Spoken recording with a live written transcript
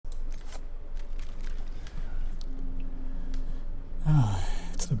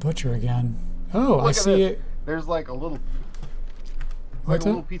butcher again. Oh, Look I at see this. it. There's like a little, What's a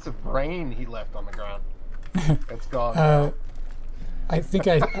little piece of brain he left on the ground. It's gone. I think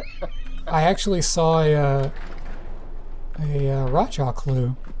I actually saw a Rotjaw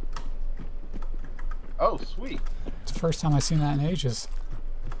clue. Oh, sweet. It's the first time I've seen that in ages.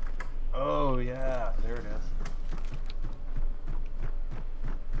 Oh, yeah. There it is.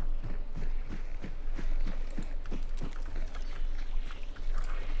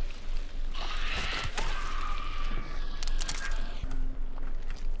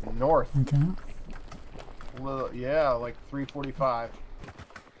 North. Okay. Yeah, like 345.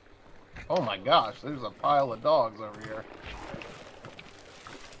 Oh my gosh, there's a pile of dogs over here.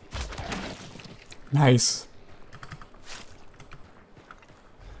 Nice.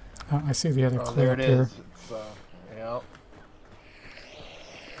 Oh, I see the other clue There up it here. is. It's, yeah.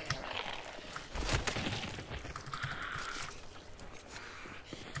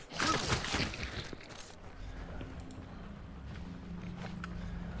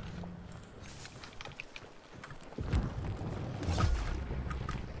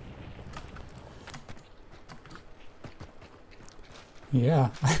 Yeah.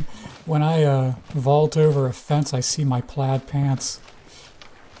 When I vault over a fence, I see my plaid pants.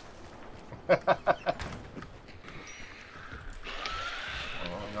 Going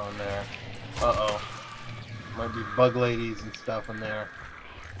on there. Uh-oh. Might be bug ladies and stuff in there.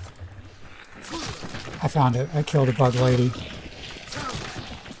 I found it. I killed a bug lady.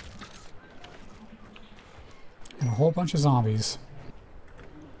 And a whole bunch of zombies.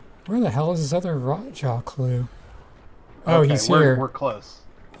 Where the hell is this other Rotjaw clue? Oh, Okay, he's here. We're close.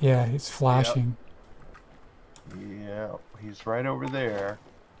 Yeah, he's flashing. Yep. Yeah, he's right over there.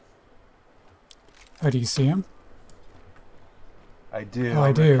 Oh, do you see him? I do. Oh, I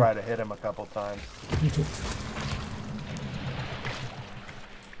I'm gonna do. try to hit him a couple times. You do.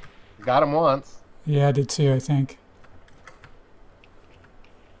 Got him once. Yeah, I did too, I think.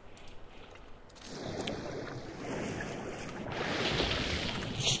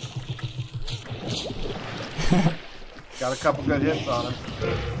 Got a couple good hits on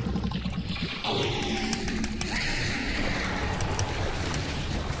him.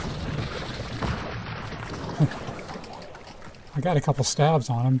 I got a couple stabs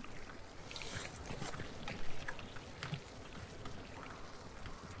on him.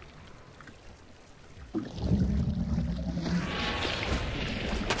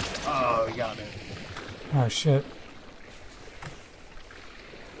 Oh, he got me. Oh, shit.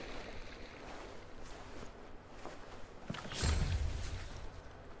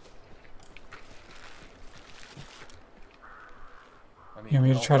 You want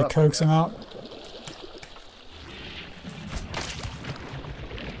me to try to coax him out?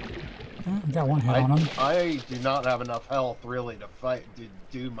 Oh, got one hit on him. I do not have enough health really to fight, to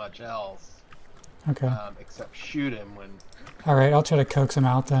do much else. Okay. Except shoot him when... Alright, I'll try to coax him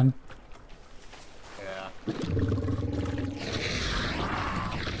out then. Yeah.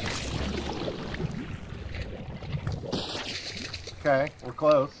 Okay, we're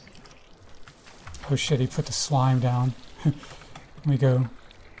close. Oh shit, he put the slime down. Let me go.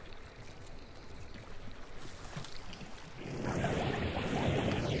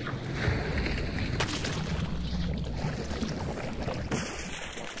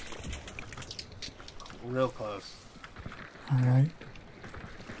 Real close. Alright.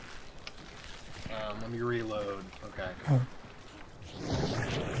 Let me reload. Okay. Oh.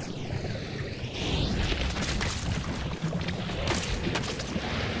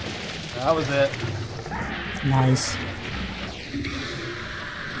 That was it. Nice.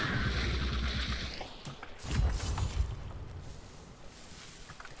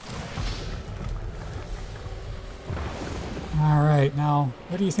 Alright, now,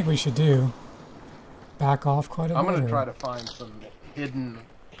 what do you think we should do? Back off quite a bit? I'm going to or- try to find some hidden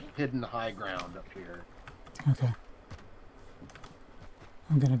high ground up here. Okay.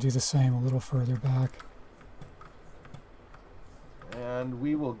 I'm going to do the same a little further back. And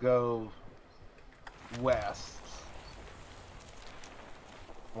we will go west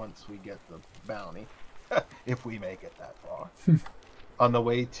once we get the bounty, if we make it that far. On the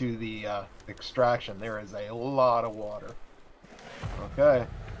way to the extraction, there is a lot of water. Okay.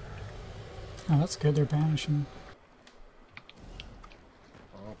 Oh, that's good. They're banishing.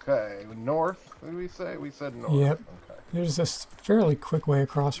 Okay. North, what did we say? We said north. Yep. Okay. There's this fairly quick way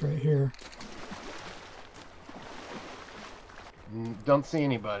across right here. Don't see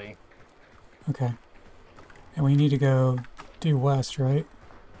anybody. Okay. And we need to go due west, right?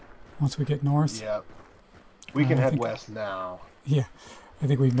 Once we get north? Yep. We can I head think- west now. Yeah. I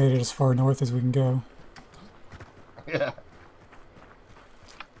think we've made it as far north as we can go. Yeah.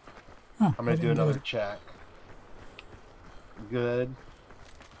 I'm going to do didn't another get check. Good.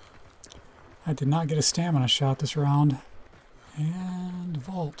 I did not get a stamina shot this round. And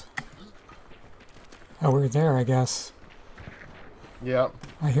vault. Oh, we're there, I guess. Yep.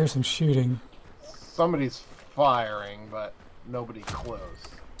 I hear some shooting. Somebody's firing, but nobody close.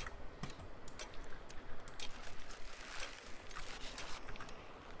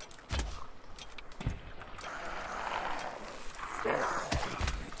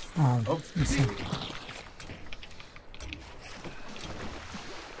 Oh, Oh. let's see.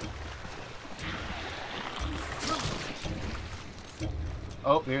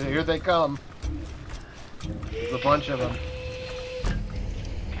 Oh, here they come. There's a bunch of them.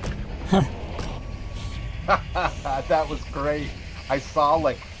 That was great. I saw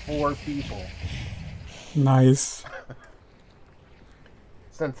like 4 people. Nice.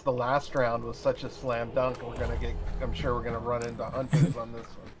 Since the last round was such a slam dunk, I'm sure we're gonna run into hunters on this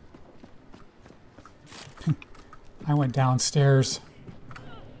one. I went downstairs.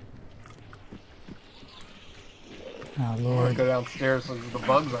 Oh, I'm gonna Lord. go downstairs so the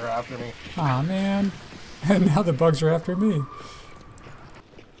bugs are after me. Aw, man. And now the bugs are after me.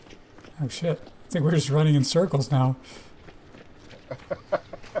 Oh, shit. I think we're just running in circles now.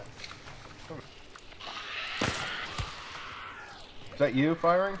 Is that you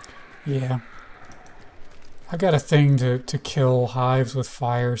firing? Yeah. I've got a thing to kill hives with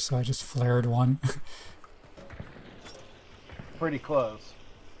fire, so I just flared one. Pretty close.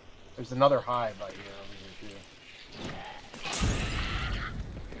 There's another hive out here over here too.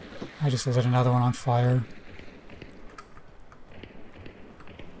 I just lit another one on fire.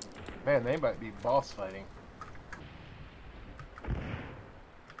 Man, they might be boss fighting.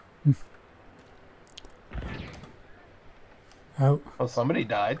 Oh, Oh, somebody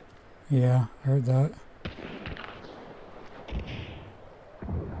died. yeah, heard that.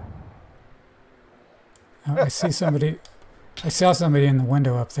 Oh, I see somebody. I saw somebody in the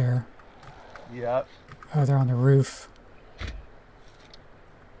window up there. Yep. Oh, they're on the roof.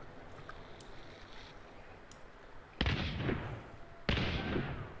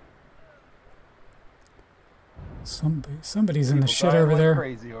 Somebody's in the People shit dying over like there.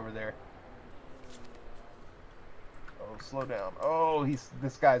 Crazy over there. Oh, slow down. Oh,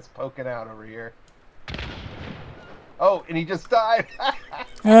 this guy's poking out over here. Oh, and he just died.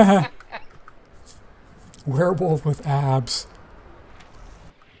 Werewolf with abs.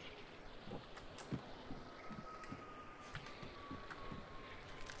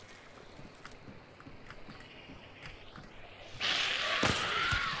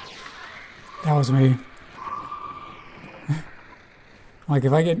 That was me. Like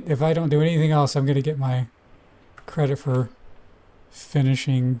if I don't do anything else, I'm gonna get my credit for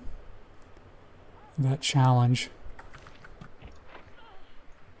finishing that challenge.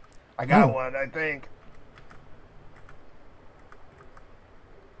 I got Oh. one, I think.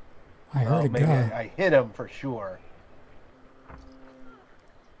 I heard a Maybe guy. I hit him for sure.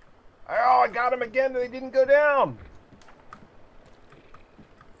 Oh, I got him again. They didn't go down.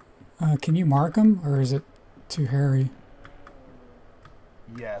 Can you mark him, or is it too hairy?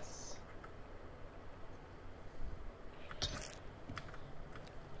 Yes.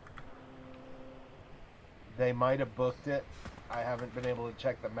 They might have booked it. I haven't been able to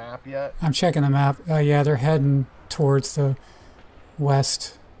check the map yet. I'm checking the map. Yeah, they're heading towards the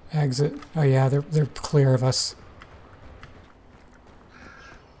west exit. Oh yeah, they're clear of us.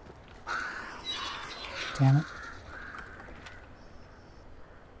 Damn it.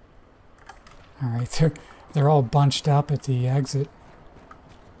 All right, they're all bunched up at the exit.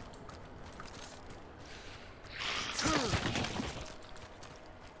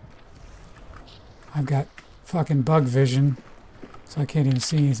 I've got fucking bug vision, so I can't even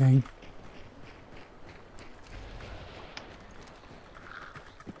see anything.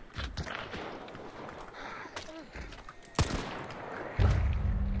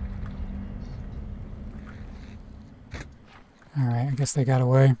 Alright, I guess they got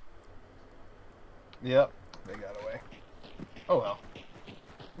away. Yep, they got away. Oh well.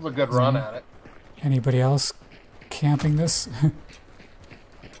 It was a good run at it. Anybody else camping this?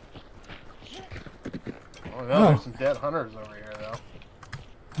 Oh no, there's some dead hunters over here though.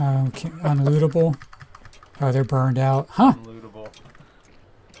 Unlootable. Oh, they're burned out. Huh? Unlootable.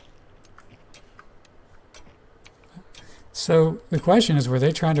 So the question is, were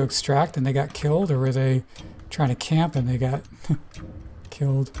they trying to extract and they got killed, or were they trying to camp and they got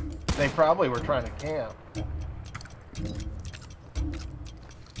killed? They probably were trying to camp.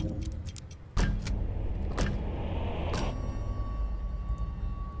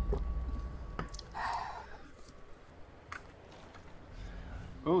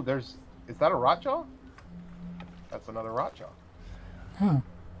 Ooh, Is that a Rotjaw? That's another Rotjaw. Oh.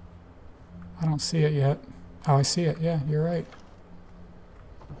 I don't see it yet. Oh, I see it. Yeah, you're right.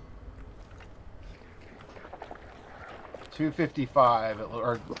 255,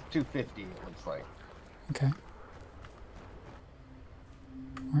 or 250, it looks like. Okay.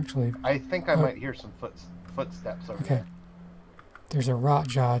 We're actually... I think I might hear some footsteps over there. There's a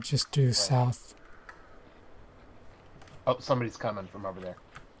Rotjaw just due south. Oh, somebody's coming from over there.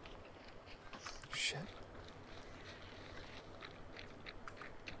 Shit.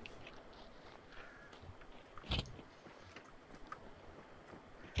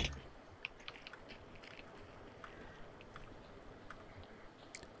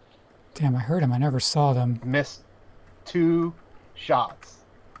 Damn, I heard him. I never saw them. Missed 2 shots.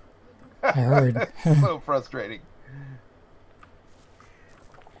 I heard. So frustrating.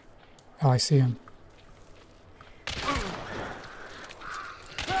 Oh, I see him.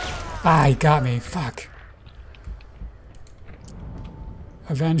 Ah, he got me. Fuck.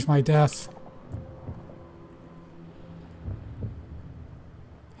 Avenge my death.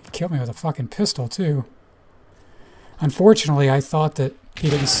 He killed me with a fucking pistol, too. Unfortunately, I thought that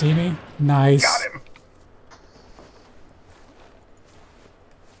he didn't see me. Nice. Got him.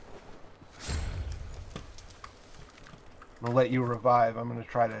 I'm gonna let you revive. I'm gonna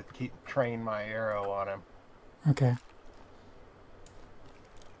try to train my arrow on him. Okay.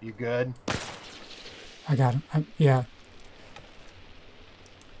 You good? I got him. Yeah.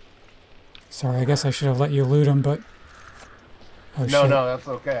 Sorry, I guess I should have let you loot him, but... Oh, no, shit. no, that's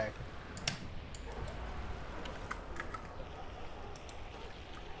okay.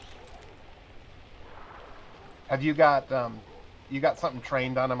 Have you got something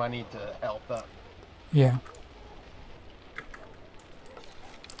trained on him? I need to help up. Yeah.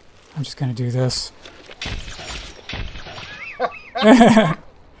 I'm just gonna do this.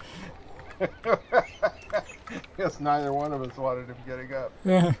 Guess neither one of us wanted him getting up.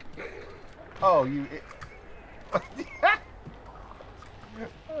 Yeah. Oh, you...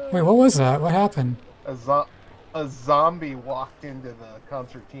 Wait, what was that? What happened? A zombie walked into the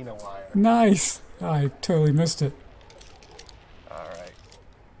concertina wire. Nice! I totally missed it. Alright.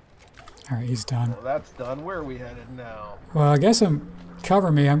 Alright, he's done. Well, that's done. Where are we headed now? Well, I guess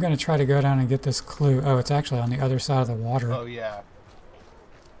cover me. I'm going to try to go down and get this clue. Oh, it's actually on the other side of the water. Oh, yeah.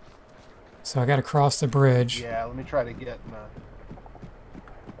 So I got to cross the bridge. Yeah, let me try to get...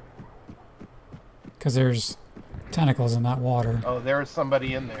 Because there's tentacles in that water. Oh, there's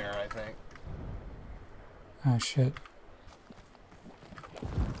somebody in there, I think. Oh, shit.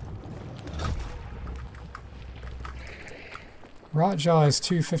 Rotjaw is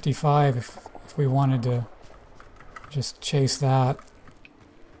 255 if we wanted to just chase that.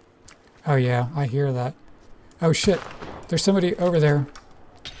 Oh yeah, I hear that. Oh shit, there's somebody over there.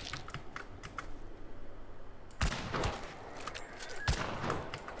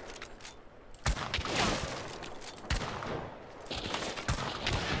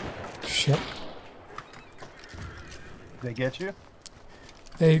 Shit. Did they get you?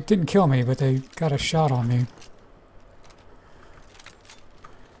 They didn't kill me, but they got a shot on me.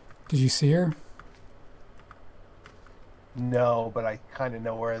 Did you see her? No, but I kind of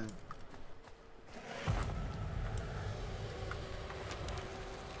know where...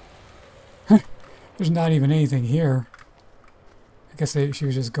 There's not even anything here. I guess she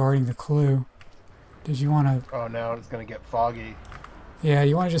was just guarding the clue. Did you want to... Oh, now it's going to get foggy. Yeah,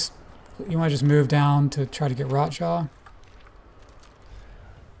 you want to just move down to try to get Rotjaw?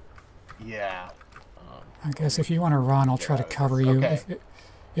 Yeah. I guess if you want to run, I'll try to cover you. Okay.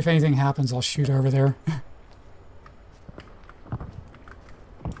 If anything happens, I'll shoot over there.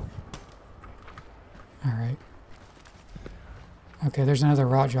 Alright. Okay, there's another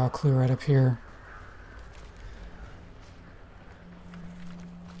Rotjaw clue right up here.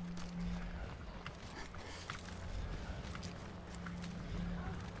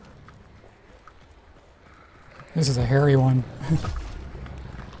 This is a hairy one.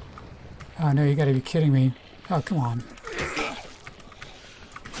 Oh no, you gotta be kidding me. Oh, come on.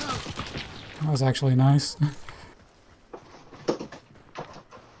 That was actually nice.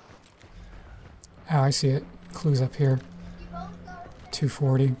 Oh, I see it. Clues up here.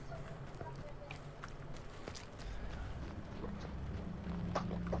 240.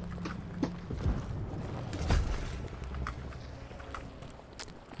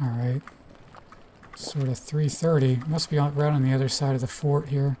 Alright. Sort of 330. Must be right on the other side of the fort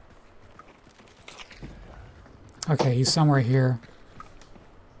here. Okay, he's somewhere here.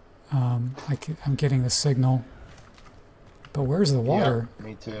 I'm getting the signal. But where's the water? Yeah,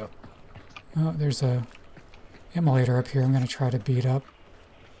 me too. Oh, there's a immolator up here I'm going to try to beat up.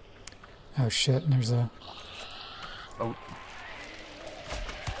 Oh shit, and there's a... Oh.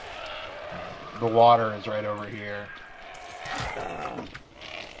 The water is right over here.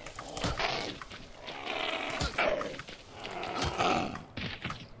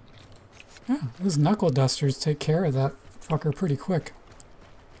 Yeah, those knuckle dusters take care of that fucker pretty quick.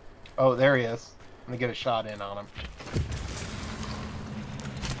 Oh, there he is. I'm gonna get a shot in on him.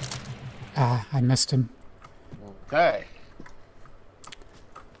 Ah, I missed him. Okay.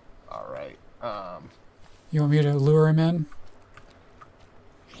 All right. You want me to lure him in?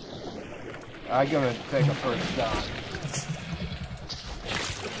 I'm gonna take a first shot.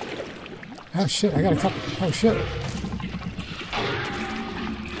 Oh shit, I got a couple. Oh shit.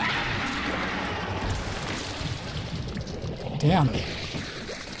 Damn.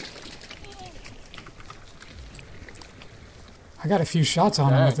 I got a few shots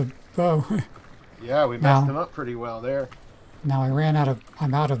on him with a bow. Yeah, we messed him up pretty well there. Now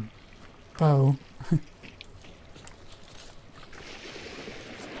I'm out of bow.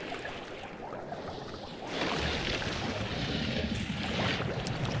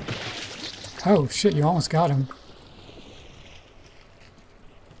 Oh shit, you almost got him.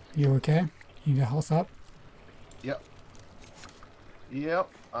 You okay? You got health up? Yep. Yep.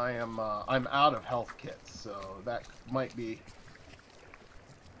 I'm out of health kits, so that might be.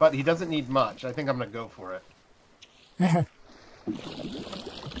 But he doesn't need much. I think I'm gonna go for it.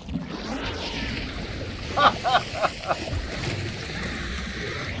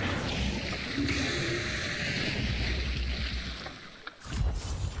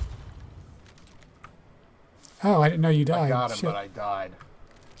 Oh, I didn't know you died. I got him, shit. but I died.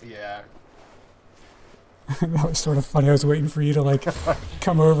 Yeah. That was sort of funny. I was waiting for you to like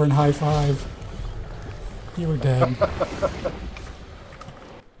come over and high five. You were dead.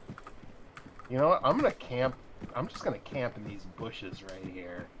 You know what? I'm gonna camp. I'm just gonna camp in these bushes right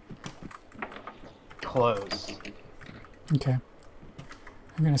here. Close. Okay.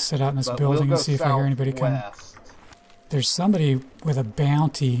 I'm gonna sit out in this But building we'll and see if I hear anybody come. southwest. There's somebody with a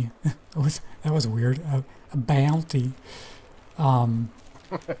bounty. That was weird. A bounty.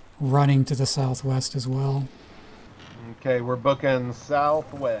 Running to the southwest as well. Okay, we're booking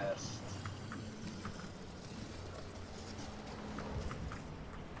southwest.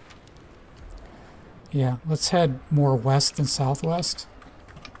 Yeah, let's head more west than southwest.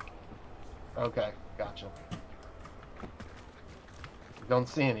 Okay, gotcha. Don't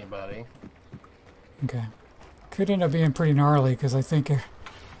see anybody. Okay. Could end up being pretty gnarly because I think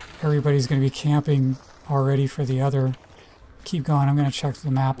everybody's going to be camping already for the other. Keep going. I'm going to check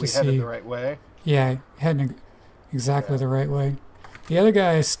the map to see. We headed the right way? Yeah, heading exactly the right way. The other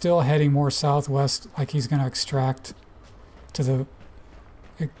guy is still heading more southwest, like he's going to extract to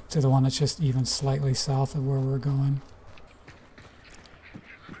the one that's just even slightly south of where we're going.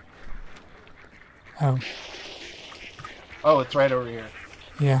 Oh. Oh, it's right over here.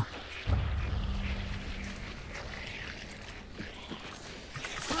 Yeah.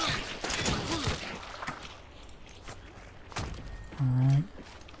 Alright.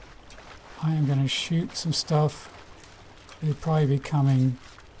 I am going to shoot some stuff. They'd probably be coming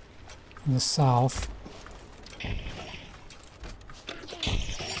from the south.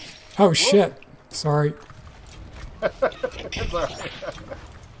 Oh shit! Sorry. It's all right.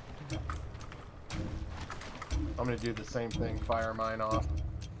 I'm gonna do the same thing, fire mine off.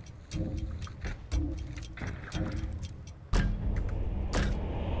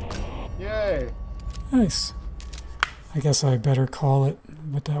 Yay! Nice. I guess I better call it,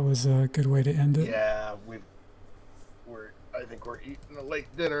 but that was a good way to end it. Yeah, I think we're eating a late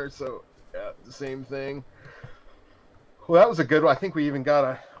dinner, so yeah, the same thing. Well, that was a good one. I think we even got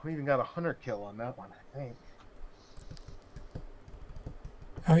a hunter kill on that one, I think.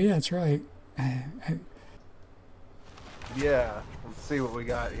 Oh yeah, that's right. Yeah, let's see what we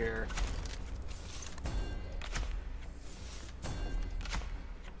got here.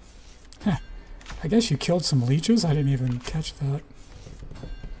 I guess you killed some leeches? I didn't even catch that.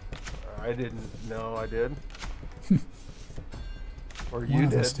 I didn't know I did. Or One you of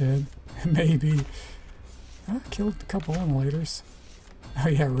did. us did. Maybe. I killed a couple emulators. Oh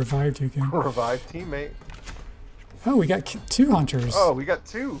yeah, revived you again. Revived teammate. Oh, we got two hunters. Oh, we got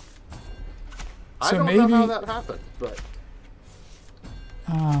two. So I don't maybe, know how that happened, but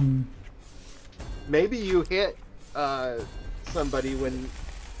maybe you hit somebody when.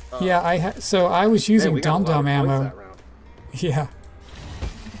 Yeah, so I was using dum-dum ammo. That round. Yeah.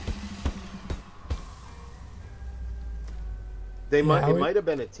 It might have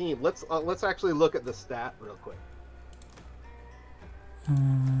been a team. Let's actually look at the stat real quick.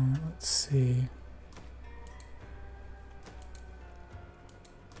 Let's see.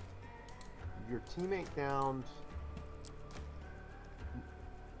 your teammate downed.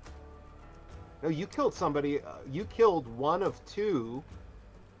 No, you killed somebody. You killed one of two,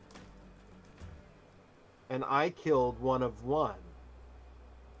 and I killed one of one.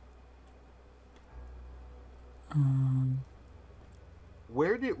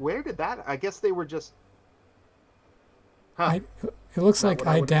 Where did that? I guess they were just. Huh. It looks like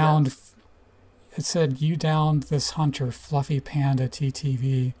I downed. It said you downed this hunter, Fluffy Panda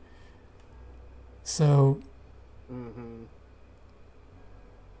TTV. So. Mm-hmm.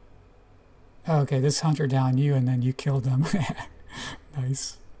 Okay, this hunter downed you, and then you killed them.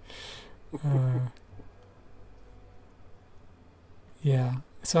 Nice. Yeah.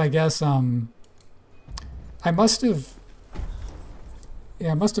 So I guess I must have.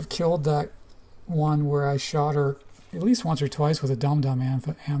 Yeah, I must have killed that one where I shot her at least once or twice with a dum-dum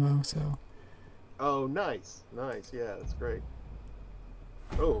ammo. So. Oh, nice, nice. Yeah, that's great.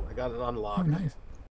 Oh, I got it unlocked. Oh, nice.